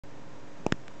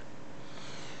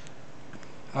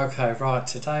Okay, right,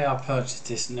 today I purchased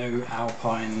this new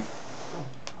Alpine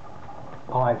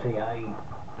IVA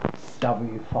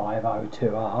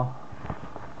W502R,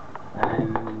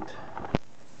 and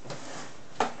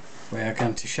we are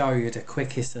going to show you the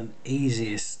quickest and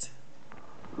easiest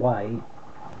way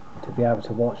to be able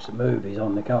to watch the movies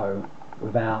on the go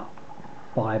without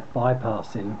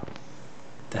bypassing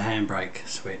the handbrake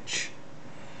switch,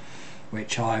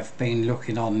 which I've been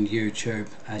looking on YouTube,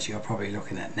 as you're probably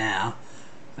looking at now,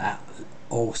 at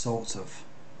all sorts of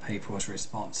people's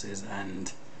responses,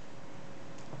 and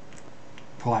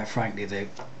quite frankly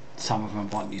some of them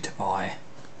want you to buy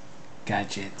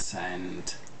gadgets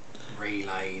and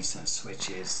relays and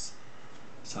switches.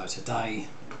 So today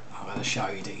I'm going to show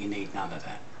you that you need none of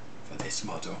that for this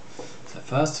model. So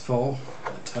first of all,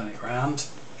 I'll turn it around,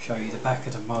 show you the back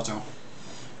of the model.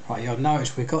 Right, you'll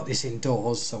notice we've got this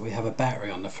indoors, so we have a battery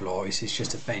on the floor. This is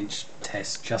just a bench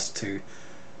test,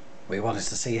 we wanted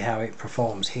to see how it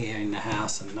performs here in the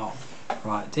house and not.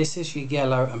 Right, this is your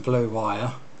yellow and blue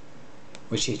wire,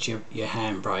 which is your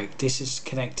handbrake. This is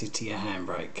connected to your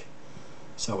handbrake.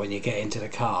 So when you get into the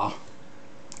car,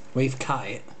 we've cut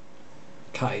it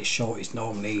short. It's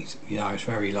normally, it's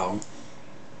very long,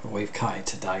 but we've cut it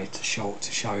today to short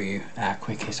to show you our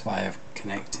quickest way of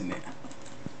connecting it.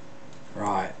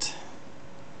 Right,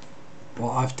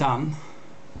 what I've done,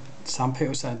 some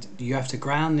people said you have to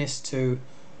ground this to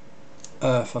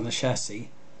earth on the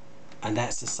chassis, and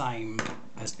that's the same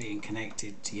as being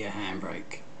connected to your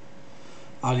handbrake.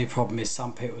 Only problem is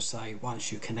some people say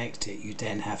once you connect it you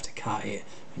then have to cut it,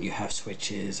 and you have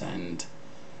switches and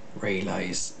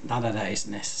relays. None of that is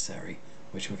necessary,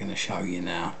 which we're going to show you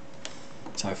now.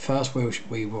 So first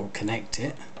we will connect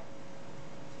it.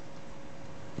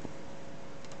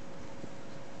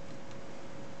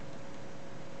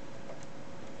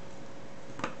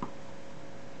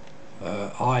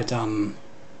 I done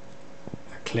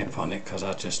a clip on it because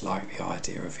I just like the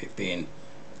idea of it being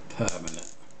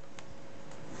permanent.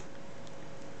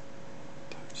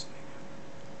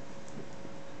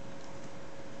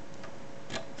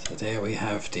 So there we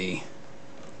have the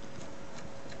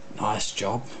nice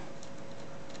job.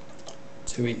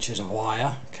 2 inches of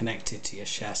wire connected to your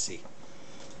chassis.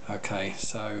 Okay,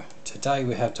 so today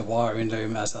we have the wiring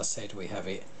loom. As I said, we have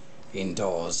it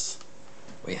indoors.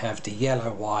 We have the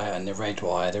yellow wire and the red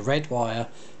wire. The red wire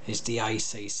is the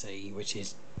ACC, which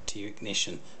is to your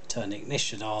ignition. Turn the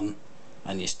ignition on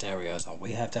and your stereo's on.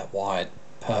 We have that wired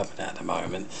permanent at the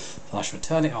moment. So I shall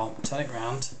turn it on, turn it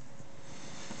round,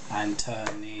 and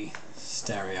turn the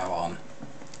stereo on.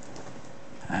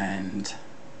 And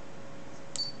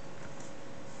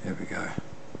here we go.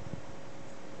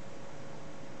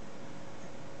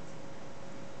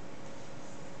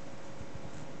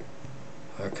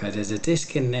 Okay, there's a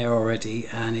disc in there already,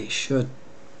 and it should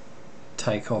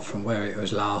take off from where it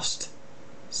was last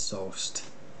sourced.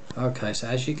 Okay, so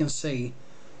as you can see,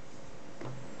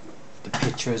 the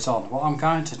picture is on. What I'm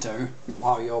going to do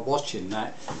while you're watching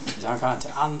that is I'm going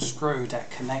to unscrew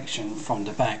that connection from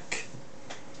the back,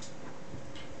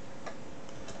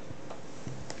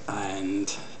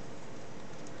 and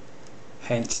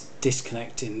hence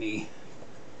disconnecting the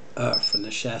earth from the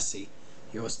chassis.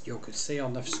 You could see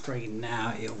on the screen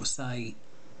now, it will say,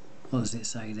 what does it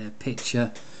say there,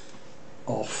 picture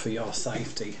off for your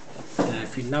safety. Now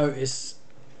if you notice,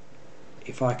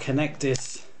 if I connect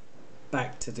this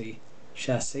back to the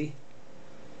chassis,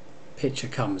 picture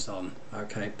comes on.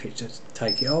 Okay, picture,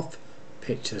 take it off,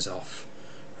 picture's off.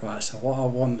 Right, so what I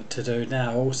want to do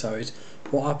now also is,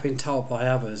 what I've been told by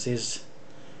others is,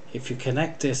 if you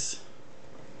connect this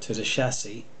to the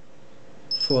chassis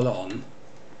full on,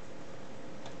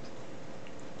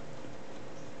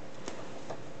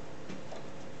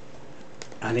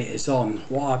 and it is on,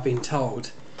 what I've been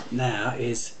told now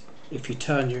is, if you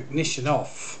turn your ignition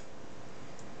off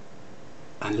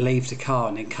and leave the car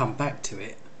and then come back to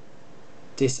it,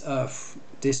 this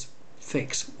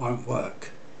fix won't work.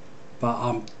 But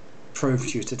I'm proving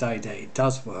to you today that it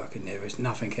does work, and there is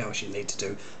nothing else you need to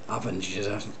do other than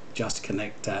just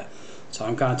connect that. So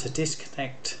I'm going to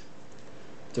disconnect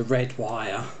the red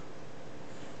wire,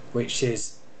 which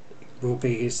will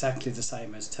be exactly the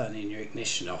same as turning your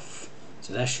ignition off.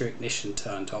 So that's your ignition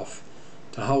turned off.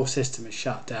 The whole system is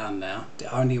shut down now.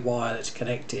 The only wire that's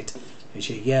connected is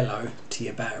your yellow to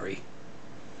your battery.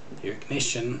 Your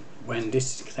ignition, when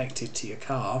this is connected to your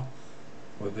car,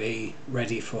 will be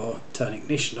ready for turn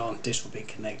ignition on. This will be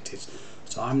connected.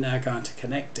 So I'm now going to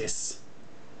connect this,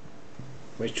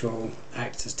 which will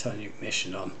act as turn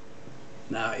ignition on.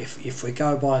 Now if we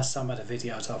go by some of the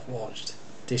videos I've watched,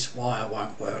 this wire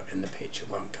won't work and the picture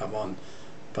won't come on,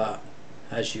 but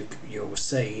as you'll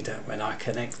see that when I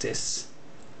connect this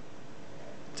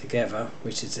together,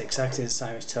 which is exactly the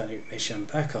same as turning ignition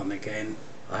back on again,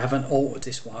 I haven't altered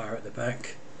this wire at the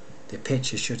back. The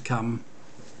picture should come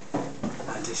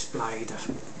and display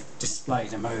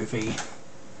the movie,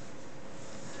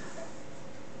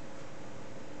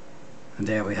 and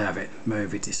there we have it,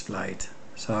 movie displayed.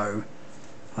 So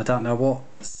I don't know what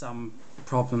some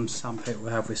problems some people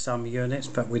have with some units,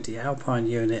 but with the Alpine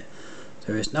unit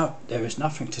there is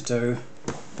nothing to do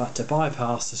but to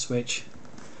bypass the switch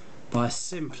by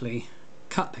simply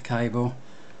cut the cable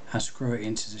and screw it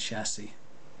into the chassis.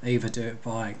 Either do it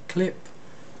by clip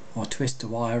or twist the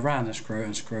wire around the screw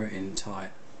and screw it in tight.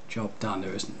 Job done.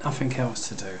 There is nothing else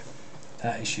to do.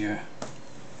 That is your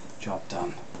job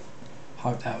done.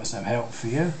 Hope that was some help for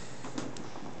you.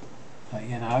 But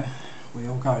you know, we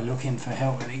all go looking for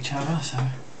help with each other, so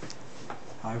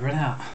over and out.